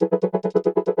What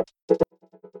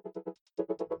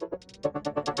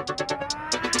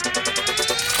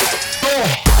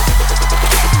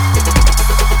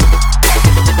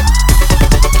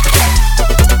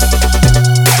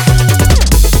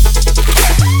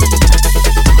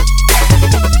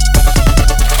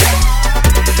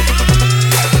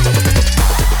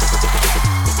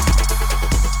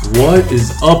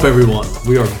is up, everyone?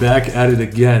 We are back at it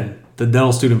again, the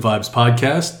Dental Student Vibes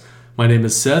podcast. My name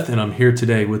is Seth, and I'm here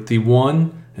today with the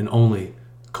one and only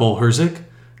Cole Herzik,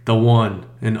 the one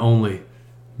and only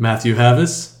Matthew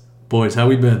Havis. Boys, how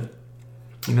we been?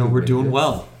 We're doing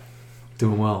well.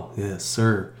 Doing well, yes,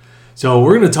 sir. So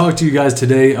we're going to talk to you guys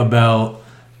today about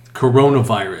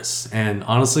coronavirus, and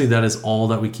honestly, that is all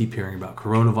that we keep hearing about.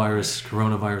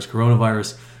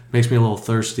 Coronavirus. Makes me a little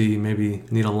thirsty, maybe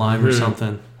need a lime or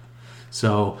something.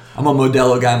 So I'm a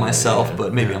Modelo guy myself,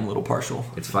 but maybe I'm a little partial.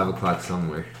 It's 5 o'clock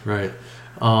somewhere. Right.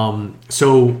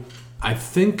 So I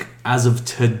think as of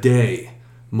today,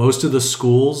 most of the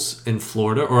schools in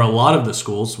Florida, or a lot of the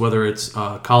schools, whether it's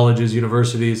colleges,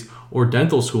 universities, or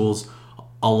dental schools,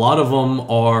 a lot of them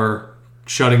are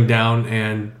shutting down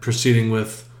and proceeding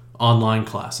with online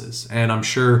classes. And I'm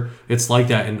sure it's like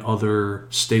that in other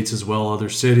states as well, other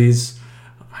cities.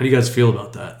 How do you guys feel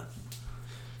about that?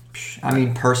 I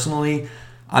mean, personally,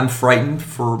 I'm frightened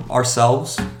for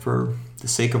ourselves, for the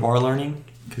sake of our learning,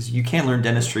 because you can't learn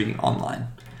dentistry online.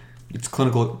 It's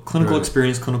clinical Right.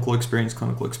 experience.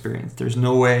 There's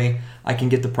no way I can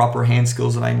get the proper hand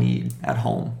skills that I need at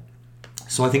home.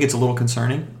 So I think it's a little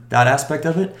concerning, that aspect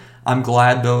of it. I'm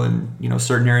glad, though, in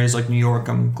certain areas like New York,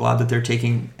 I'm glad that they're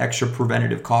taking extra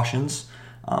preventative cautions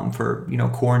for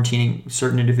quarantining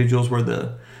certain individuals where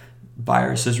the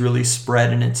virus has really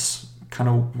spread and it's kind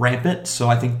of rampant. So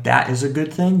I think that is a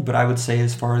good thing. But I would say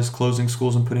as far as closing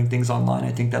schools and putting things online,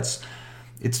 I think it's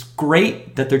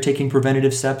great that they're taking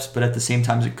preventative steps, but at the same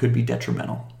time, it could be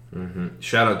detrimental. Mm-hmm.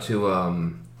 Shout out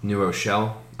to New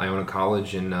Rochelle, Iona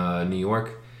College in New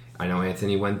York. I know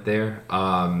Anthony went there.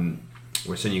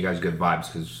 We're sending you guys good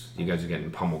vibes because you guys are getting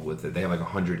pummeled with it. They have like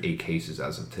 108 cases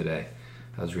as of today.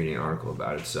 I was reading an article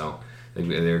about it. So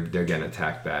they're getting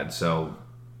attacked bad. So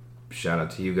shout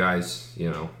out to you guys.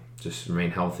 Just remain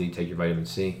healthy. Take your vitamin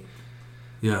C.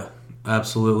 Yeah,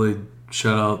 absolutely.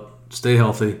 Shout out. Stay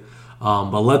healthy.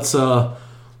 But let's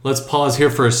pause here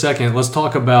for a second. Let's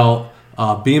talk about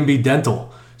B&B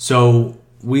Dental. So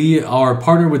we are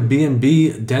partnered with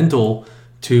B&B Dental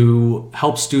to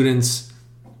help students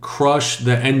crush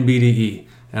the NBDE.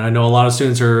 And I know a lot of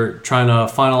students are trying to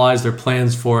finalize their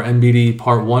plans for NBDE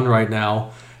Part 1 right now.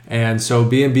 And so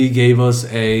B&B gave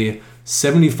us a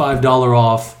 $75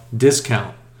 off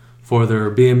discount for their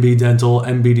B&B Dental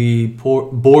NBDE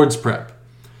boards prep.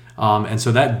 And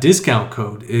so that discount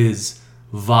code is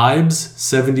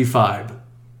VIBES75.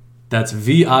 That's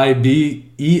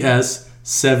VIBES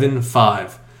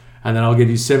 75. And then I'll give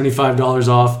you $75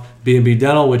 off B&B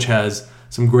Dental, which has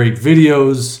some great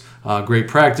videos, great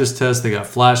practice tests. They got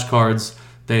flashcards.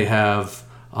 They have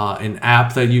an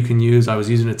app that you can use. I was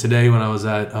using it today when I was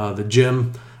at the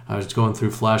gym. I was going through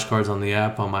flashcards on the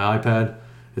app on my iPad.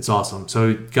 It's awesome.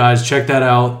 So guys, check that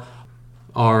out.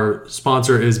 Our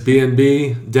sponsor is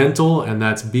B&B Dental, and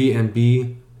that's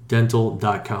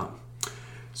bnbdental.com.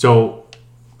 So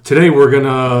today we're going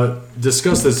to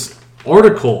discuss this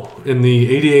article in the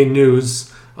ADA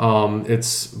News.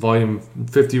 It's volume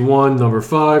 51, number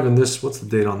 5, and what's the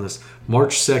date on this?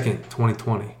 March 2nd,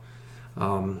 2020.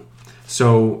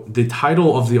 So the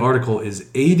title of the article is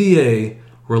ADA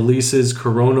releases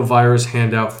coronavirus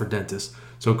handout for dentists.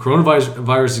 So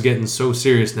coronavirus is getting so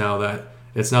serious now that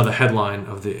it's now the headline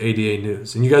of the ADA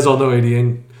News. And you guys all know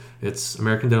ADA, it's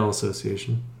American Dental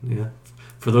Association. Yeah.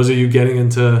 For those of you getting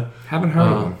into... Haven't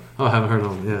heard of them. Oh, haven't heard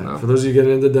of them, yeah. No. For those of you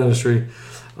getting into dentistry.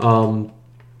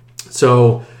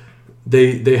 So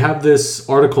they have this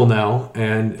article now,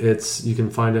 and you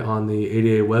can find it on the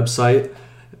ADA website.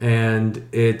 And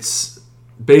it's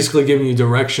basically giving you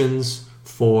directions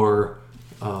for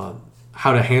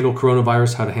how to handle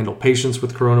coronavirus, how to handle patients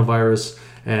with coronavirus,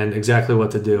 and exactly what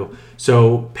to do.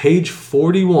 So page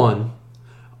 41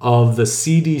 of the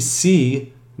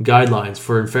CDC guidelines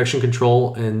for infection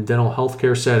control in dental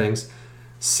healthcare settings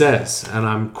says, and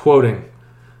I'm quoting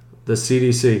the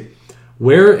CDC,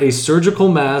 wear a surgical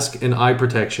mask and eye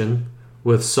protection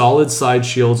with solid side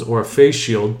shields or a face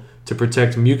shield to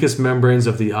protect mucous membranes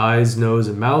of the eyes, nose,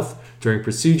 and mouth during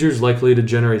procedures likely to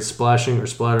generate splashing or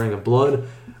splattering of blood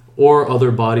or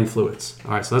other body fluids.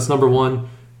 All right, so that's number one.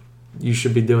 You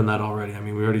should be doing that already. I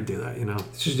mean, we already do that,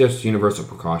 This is just universal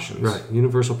precautions. Right,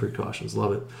 universal precautions.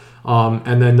 Love it.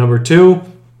 And then number two,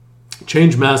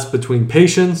 change masks between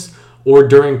patients, or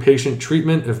during patient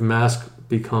treatment if mask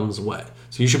becomes wet.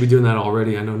 So you should be doing that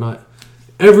already. I know not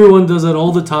everyone does that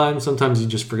all the time. Sometimes you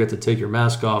just forget to take your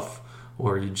mask off,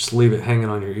 or you just leave it hanging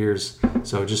on your ears.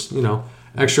 So just,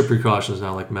 extra precautions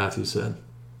now, like Matthew said.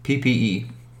 PPE.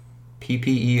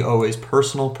 PPE always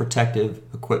personal protective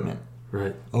equipment.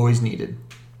 Right. Always needed.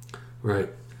 Right.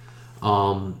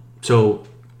 So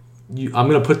I'm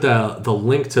going to put the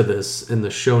link to this in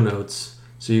the show notes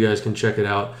so you guys can check it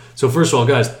out. So first of all,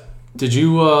 guys, did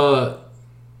you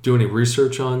do any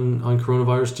research on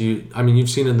coronavirus? You've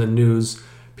seen in the news,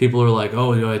 people are like,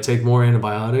 oh, do I take more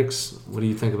antibiotics? What do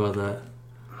you think about that?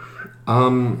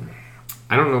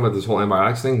 I don't know about this whole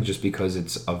antibiotics thing just because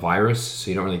it's a virus, so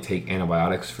you don't really take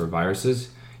antibiotics for viruses.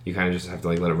 You kind of just have to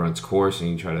let it run its course, and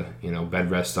you try to,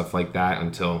 bed rest, stuff like that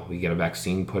until we get a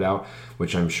vaccine put out,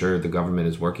 which I'm sure the government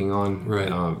is working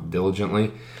on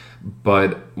diligently.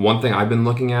 But one thing I've been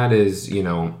looking at is,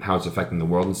 how it's affecting the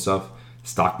world and stuff.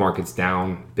 Stock market's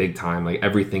down big time.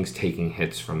 Everything's taking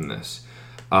hits from this.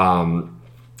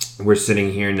 We're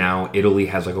sitting here now. Italy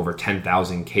has over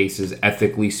 10,000 cases.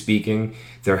 Ethically speaking,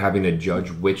 they're having to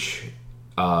judge which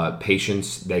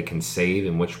patients they can save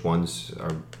and which ones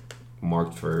are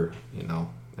marked for,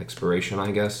 expiration, I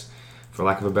guess, for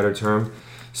lack of a better term.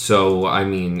 So,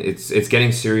 it's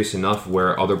getting serious enough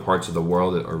where other parts of the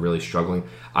world are really struggling.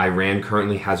 Iran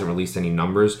currently hasn't released any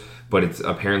numbers, but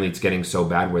it's getting so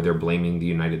bad where they're blaming the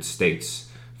United States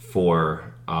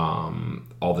for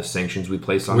all the sanctions we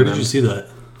placed on them. Where did you see that?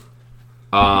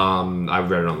 I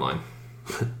read it online.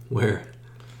 Where?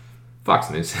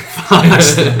 Fox News.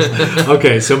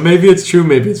 Okay, so maybe it's true,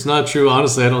 maybe it's not true.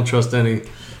 Honestly, I don't trust any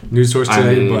news source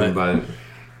today. But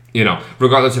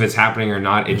regardless if it's happening or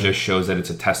not, it just shows that it's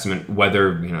a testament,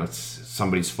 whether it's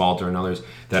somebody's fault or another's,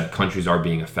 that countries are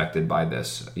being affected by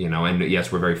this. And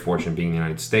yes, we're very fortunate being in the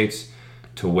United States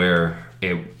to where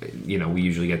we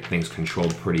usually get things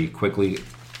controlled pretty quickly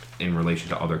in relation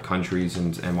to other countries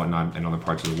and whatnot in other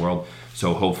parts of the world.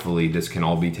 So hopefully this can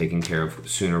all be taken care of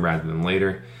sooner rather than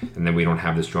later, and then we don't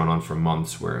have this drawn on for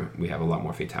months where we have a lot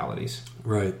more fatalities.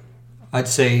 Right. I'd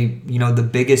say, the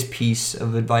biggest piece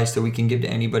of advice that we can give to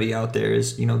anybody out there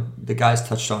is, the guys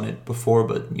touched on it before,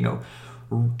 but,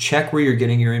 check where you're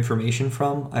getting your information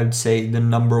from. I would say the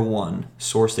number one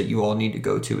source that you all need to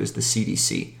go to is the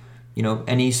CDC.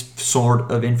 Any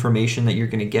sort of information that you're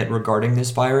going to get regarding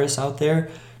this virus out there,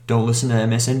 don't listen to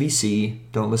MSNBC,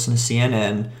 don't listen to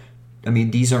CNN.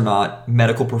 These are not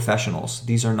medical professionals.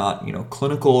 These are not,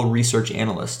 clinical research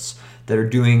analysts that are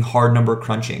doing hard number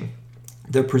crunching.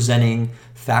 They're presenting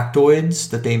factoids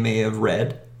that they may have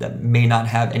read that may not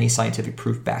have any scientific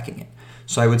proof backing it.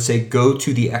 So I would say go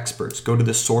to the experts, go to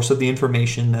the source of the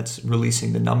information that's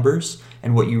releasing the numbers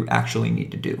and what you actually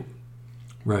need to do.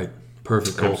 Right.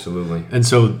 Perfect. Cool. Absolutely. And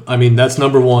so, that's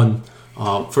number one.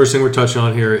 First thing we're touching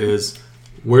on here is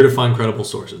where to find credible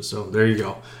sources. So there you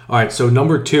go. All right. So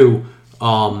number two,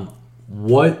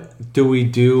 what do we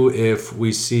do if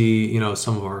we see,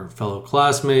 some of our fellow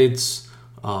classmates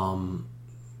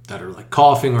that are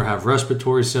coughing or have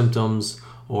respiratory symptoms,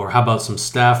 or how about some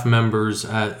staff members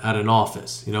at an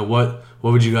office? What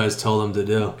would you guys tell them to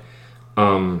do?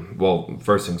 Well,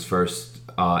 first things first,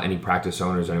 any practice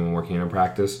owners, anyone working in a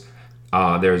practice,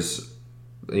 there's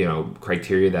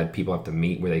criteria that people have to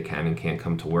meet where they can and can't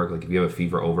come to work. If you have a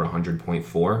fever over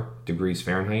 100.4 degrees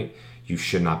Fahrenheit, you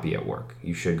should not be at work.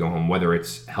 You should go home, whether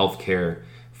it's healthcare,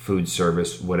 food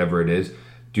service, whatever it is.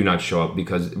 Do not show up,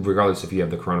 because regardless if you have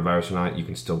the coronavirus or not, you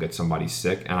can still get somebody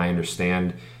sick. And I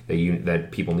understand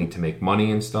that people need to make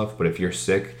money and stuff, but if you're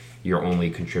sick, you're only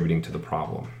contributing to the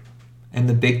problem. And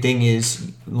the big thing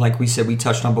is, like we said, we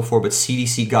touched on before, but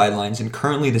CDC guidelines. And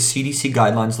currently the CDC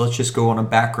guidelines, let's just go on a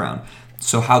background.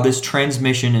 So how this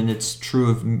transmission, and it's true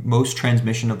of most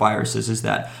transmission of viruses, is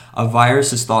that a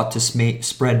virus is thought to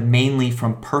spread mainly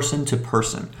from person to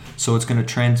person. So it's going to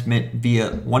transmit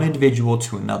via one individual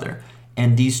to another.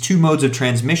 And these two modes of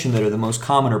transmission that are the most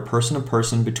common are person to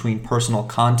person between personal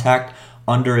contact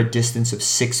under a distance of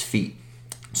 6 feet.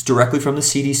 It's directly from the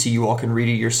CDC. You all can read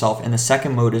it yourself. And the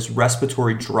second mode is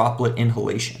respiratory droplet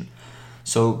inhalation.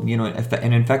 So, if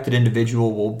an infected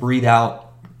individual will breathe out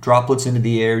droplets into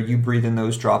the air, you breathe in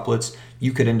those droplets,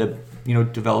 you could end up,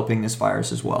 developing this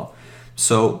virus as well.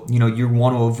 So, you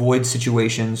want to avoid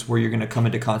situations where you're going to come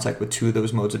into contact with two of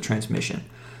those modes of transmission.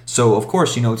 So, of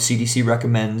course, CDC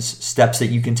recommends steps that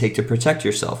you can take to protect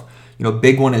yourself.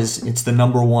 Big one is, it's the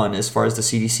number one as far as the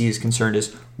CDC is concerned,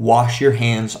 is wash your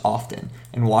hands often.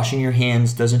 And washing your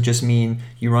hands doesn't just mean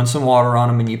you run some water on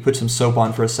them and you put some soap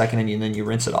on for a second and then you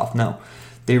rinse it off. No.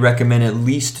 They recommend at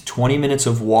least 20 minutes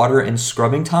of water and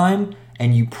scrubbing time,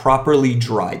 and you properly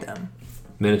dry them.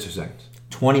 Minutes or seconds?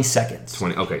 20 seconds.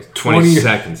 20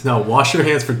 seconds. No, wash your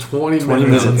hands for 20 minutes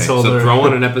minutes. Okay, until so they're... throw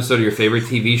on an episode of your favorite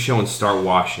TV show and start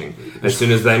washing. As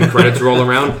soon as then credits roll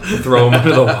around, throw them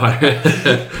under the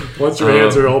water. Once your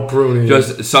hands are all pruny.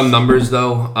 Just some numbers,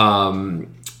 though.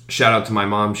 Shout out to my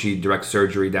mom. She directs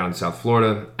surgery down in South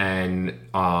Florida, and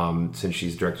since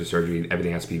she's director of surgery,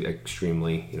 everything has to be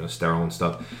extremely, sterile and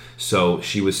stuff. So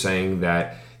she was saying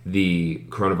that the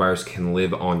coronavirus can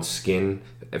live on skin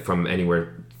from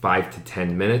anywhere 5 to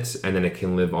 10 minutes, and then it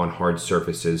can live on hard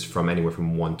surfaces from anywhere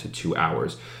from 1 to 2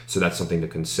 hours. So that's something to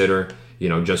consider.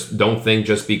 Just don't think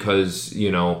just because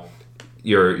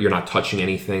you're not touching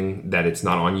anything that it's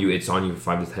not on you. It's on you for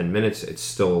 5 to 10 minutes. It's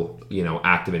still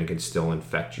active and it can still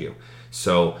infect you.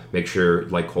 So make sure,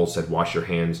 like Cole said, wash your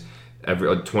hands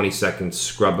every 20 seconds.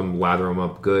 Scrub them, lather them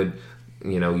up good.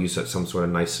 Use some sort of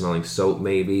nice smelling soap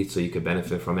maybe so you could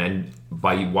benefit from it. And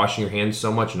by washing your hands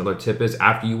so much, another tip is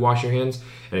after you wash your hands,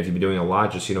 and if you've been doing a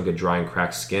lot, just so you don't get dry and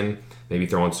cracked skin, maybe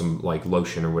throw on some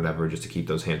lotion or whatever just to keep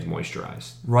those hands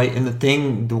moisturized. Right,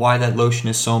 and why that lotion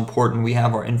is so important, we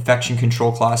have our infection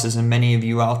control classes, and many of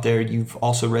you out there, you've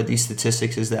also read these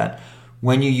statistics, is that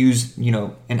when you use,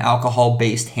 an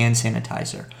alcohol-based hand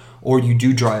sanitizer, or you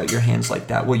do dry out your hands like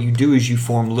that, what you do is you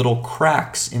form little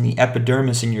cracks in the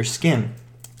epidermis in your skin.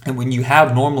 And when you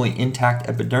have normally intact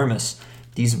epidermis,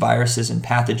 these viruses and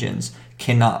pathogens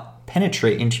cannot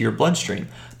penetrate into your bloodstream.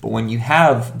 But when you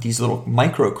have these little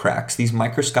micro cracks, these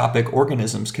microscopic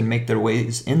organisms can make their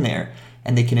ways in there,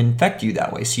 and they can infect you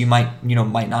that way. So you might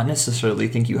not necessarily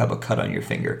think you have a cut on your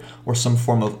finger or some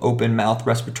form of open mouth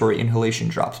respiratory inhalation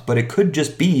drops, but it could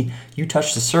just be you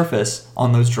touch the surface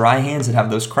on those dry hands that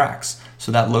have those cracks.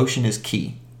 So that lotion is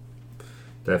key.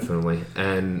 Definitely.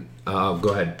 And go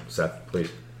ahead, Seth,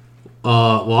 please.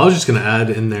 Well, I was just going to add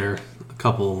in there a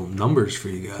couple numbers for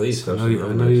you guys. Please, I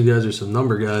know you guys are some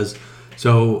number guys.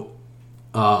 So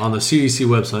on the CDC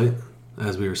website,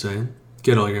 as we were saying,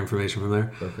 get all your information from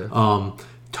there. Okay.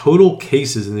 Total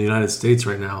cases in the United States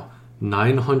right now,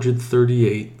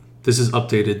 938. This is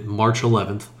updated March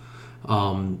 11th.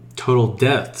 Total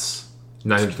deaths.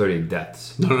 938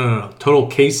 deaths. No. Total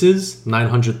cases,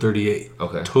 938.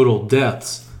 Okay. Total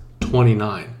deaths,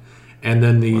 29. And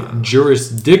then the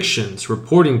jurisdictions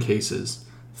reporting cases,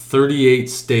 38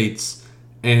 states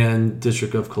and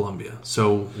District of Columbia.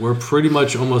 So we're pretty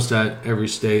much almost at every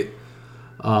state.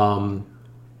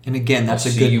 And again, that's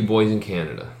I'll a see good... you boys in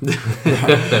Canada.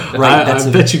 Right,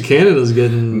 I bet you Canada's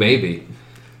getting... Maybe.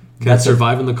 Can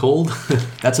survive in the cold?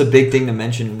 That's a big thing to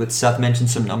mention. With Seth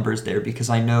mentioned some numbers there, because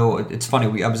I know it's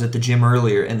funny. I was at the gym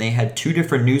earlier and they had two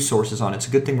different news sources on. It's a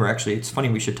good thing it's funny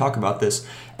we should talk about this.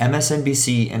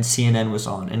 MSNBC and CNN was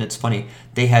on, and it's funny.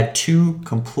 They had two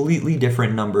completely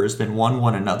different numbers than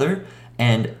one another,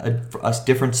 and a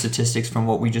different statistics from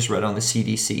what we just read on the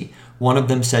CDC. One of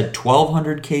them said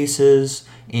 1,200 cases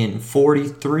in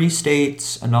 43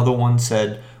 states. Another one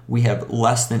said we have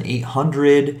less than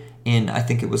 800 in, I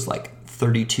think it was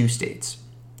 32 states.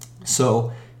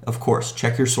 So, of course,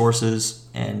 check your sources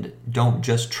and don't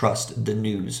just trust the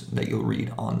news that you'll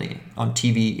read on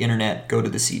TV, internet. Go to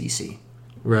the CDC.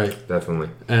 Right. Definitely.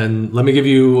 And let me give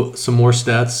you some more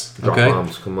stats. Drop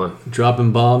bombs, come on.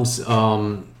 Dropping bombs.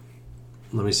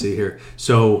 Let me see here.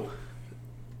 So,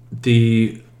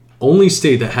 the only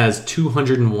state that has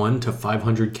 201 to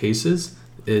 500 cases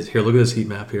is, here, look at this heat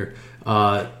map here.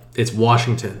 It's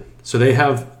Washington. So they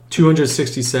have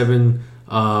 267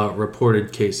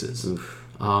 reported cases.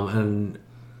 And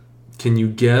can you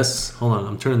guess? Hold on,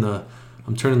 I'm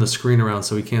turning the screen around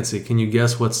so we can't see. Can you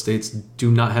guess what states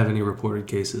do not have any reported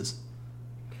cases?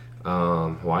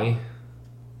 Hawaii.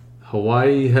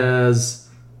 Hawaii has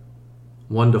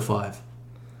 1 to 5.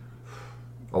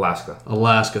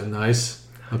 Alaska, nice.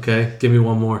 Okay, give me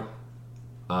one more.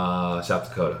 South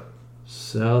Dakota.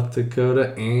 South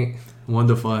Dakota ain't 1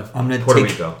 to 5. I'm gonna Puerto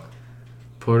take Rico.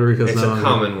 Puerto Rico's It's not a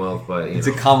commonwealth, but it's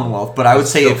a commonwealth, but I would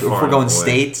say if we're going away.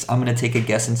 states, I'm gonna take a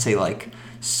guess and say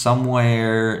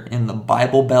somewhere in the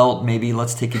Bible Belt. Maybe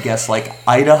let's take a guess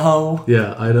Idaho.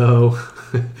 Yeah, Idaho.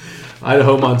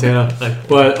 Idaho, Montana.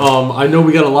 But I know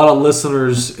we got a lot of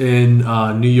listeners in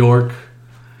New York.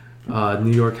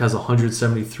 New York has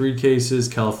 173 cases.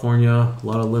 California, a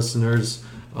lot of listeners,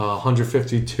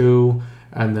 152.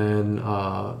 And then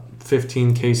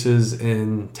 15 cases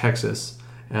in Texas.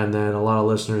 And then a lot of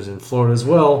listeners in Florida as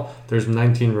well. There's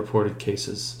 19 reported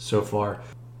cases so far.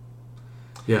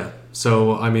 Yeah,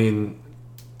 so, I mean,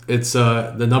 it's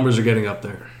the numbers are getting up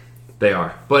there. They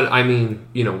are. But, I mean,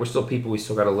 we're still people. We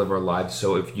still got to live our lives.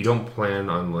 So if you don't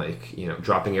plan on,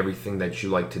 dropping everything that you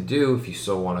like to do, if you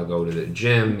still want to go to the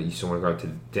gym, you still want to go out to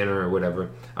dinner or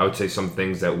whatever, I would say some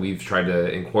things that we've tried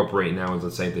to incorporate now is,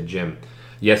 let's say, the gym.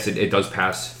 Yes, it does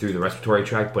pass through the respiratory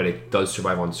tract, but it does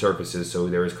survive on surfaces, so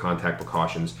there is contact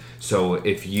precautions. So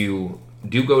if you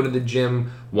do go to the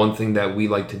gym, one thing that we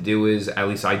like to do is, at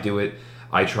least I do it,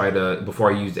 I try to, before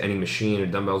I use any machine or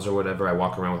dumbbells or whatever, I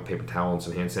walk around with a paper towel and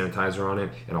some hand sanitizer on it,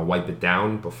 and I'll wipe it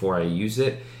down before I use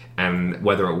it. And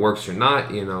whether it works or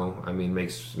not,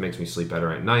 makes me sleep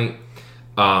better at night.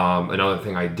 Another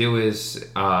thing I do is,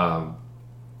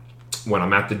 when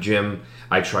I'm at the gym,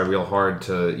 I try real hard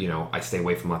to, I stay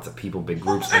away from lots of people, big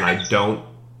groups, and I don't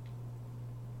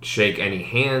shake any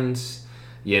hands.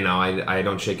 I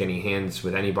don't shake any hands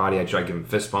with anybody. I try to give them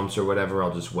fist bumps or whatever.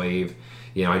 I'll just wave.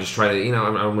 I just try to,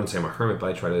 I wouldn't say I'm a hermit, but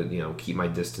I try to, keep my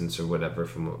distance or whatever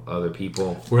from other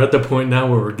people. We're at the point now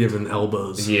where we're giving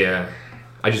elbows. Yeah.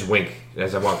 I just wink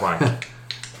as I walk by.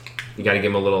 You got to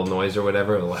give them a little noise or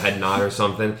whatever, a little head nod or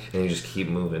something, and you just keep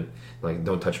moving. Like,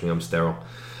 don't touch me, I'm sterile.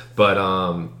 But,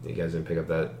 you guys didn't pick up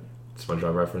that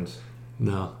SpongeBob reference?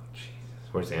 No. Jesus,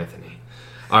 where's Anthony?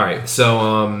 All right,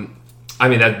 so,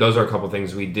 those are a couple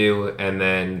things we do, and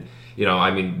then...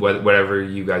 whatever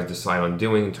you guys decide on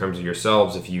doing in terms of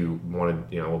yourselves, if you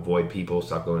want to, avoid people,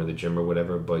 stop going to the gym or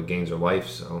whatever, but gains are life,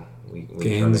 so we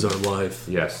gains are life.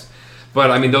 Yes.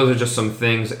 But, those are just some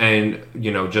things, and,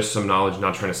 just some knowledge,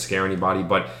 not trying to scare anybody,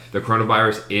 but the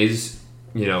coronavirus is,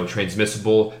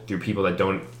 transmissible through people that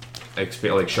don't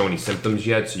show any symptoms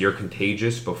yet, so you're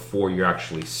contagious before you're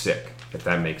actually sick, if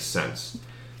that makes sense.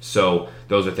 So,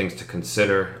 those are things to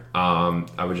consider.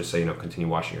 I would just say, continue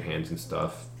washing your hands and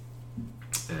stuff.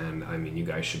 And, you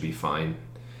guys should be fine,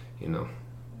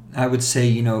 I would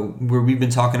say, where we've been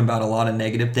talking about a lot of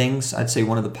negative things, I'd say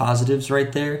one of the positives right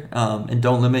there, and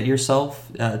don't limit yourself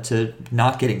to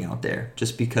not getting out there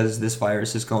just because this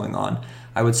virus is going on.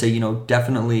 I would say,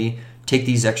 definitely take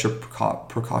these extra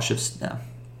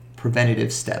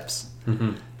preventative steps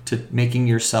to making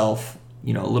yourself,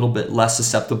 a little bit less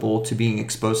susceptible to being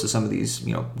exposed to some of these,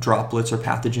 droplets or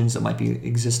pathogens that might be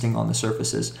existing on the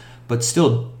surfaces, but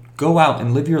still go out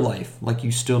and live your life like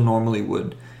you still normally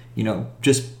would.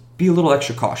 Just be a little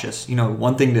extra cautious.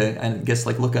 One thing to, I guess,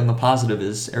 look on the positive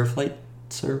is air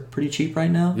flights are pretty cheap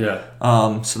right now. Yeah.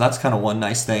 So that's kind of one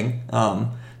nice thing.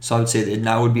 So I would say that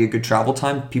now would be a good travel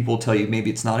time. People will tell you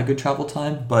maybe it's not a good travel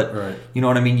time, but right. You know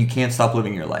what I mean? You can't stop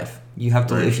living your life. You have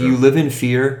to, Very true. you live in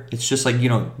fear, it's just like,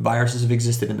 viruses have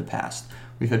existed in the past.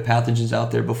 We've had pathogens out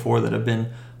there before that have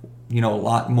been, a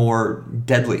lot more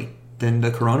deadly than the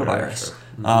coronavirus.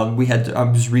 I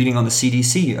was reading on the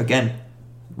CDC, again,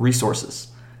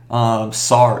 resources.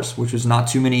 SARS, which was not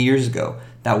too many years ago,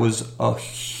 that was a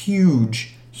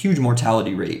huge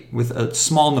mortality rate with a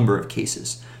small number of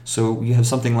cases. So you have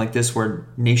something like this where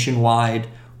nationwide,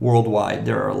 worldwide,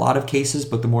 there are a lot of cases,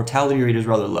 but the mortality rate is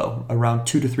rather low, around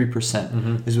 2 to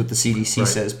 3% is what the CDC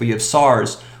says. But you have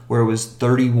SARS, where it was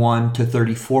 31 to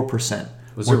 34%.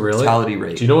 Was it really? Mortality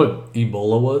rate. Do you know what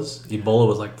Ebola was? Ebola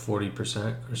was like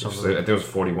 40% or something. I think it was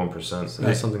 41%. So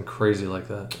right. Something crazy like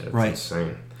that. It's right.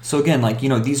 insane. So again,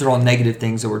 these are all negative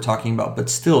things that we're talking about, but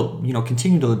still,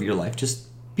 continue to live your life. Just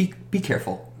be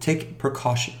careful. Take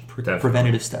precaution,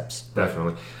 preventative steps.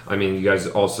 Definitely. You guys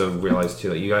also realize too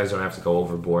that you guys don't have to go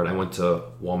overboard. I went to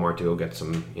Walmart to go get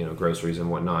some, groceries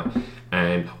and whatnot,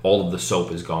 and all of the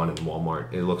soap is gone in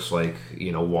Walmart. It looks like,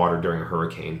 water during a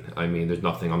hurricane. There's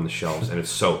nothing on the shelves, and it's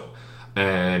soap.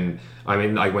 And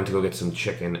I went to go get some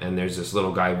chicken, and there's this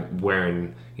little guy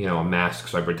wearing, a mask,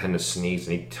 so I pretend to sneeze,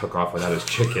 and he took off without his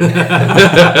chicken.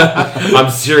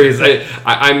 I'm serious.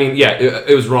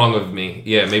 It was wrong of me.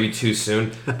 Yeah, maybe too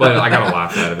soon, but I got a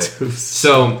laugh out of it.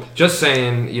 So, just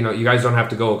saying, you guys don't have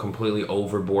to go completely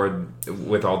overboard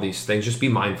with all these things. Just be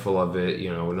mindful of it.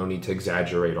 No need to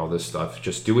exaggerate all this stuff.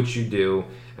 Just do what you do,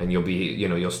 and you'll be,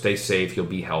 you'll stay safe. You'll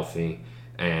be healthy.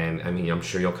 And I'm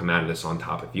sure you'll come out of this on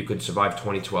top. If you could survive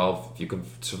 2012, if you could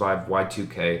survive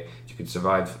Y2K, if you could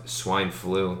survive swine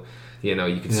flu, you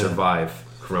could survive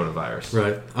coronavirus.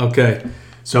 Right. Okay.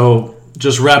 So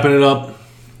just wrapping it up.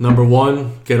 Number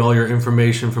one, get all your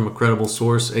information from a credible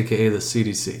source, aka the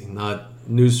CDC, not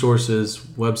news sources,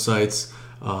 websites,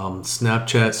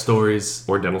 Snapchat stories,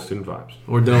 Or dental student vibes.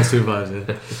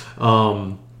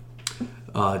 Yeah.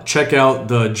 Check out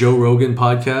the Joe Rogan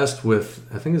podcast with,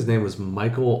 I think his name was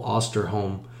Michael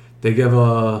Osterholm. They give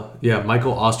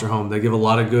Michael Osterholm. They give a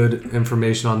lot of good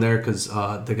information on there because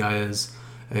the guy is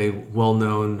a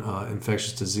well-known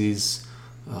infectious disease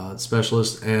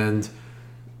specialist. And,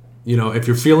 if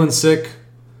you're feeling sick,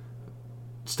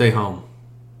 stay home.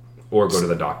 Or go to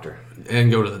the doctor. And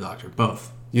go to the doctor.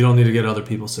 Both. You don't need to get other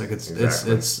people sick.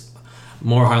 It's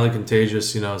more highly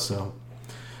contagious, so.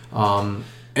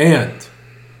 And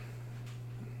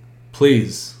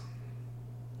please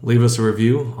leave us a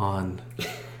review on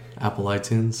Apple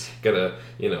iTunes. Gotta,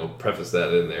 preface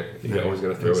that in there. You always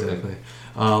gotta throw it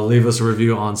in. Leave us a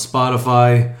review on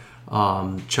Spotify.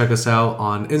 Check us out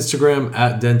on Instagram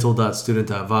at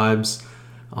dental.student.vibes,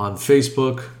 on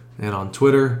Facebook, and on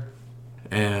Twitter.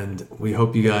 And we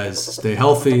hope you guys stay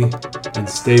healthy and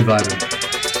stay vibing.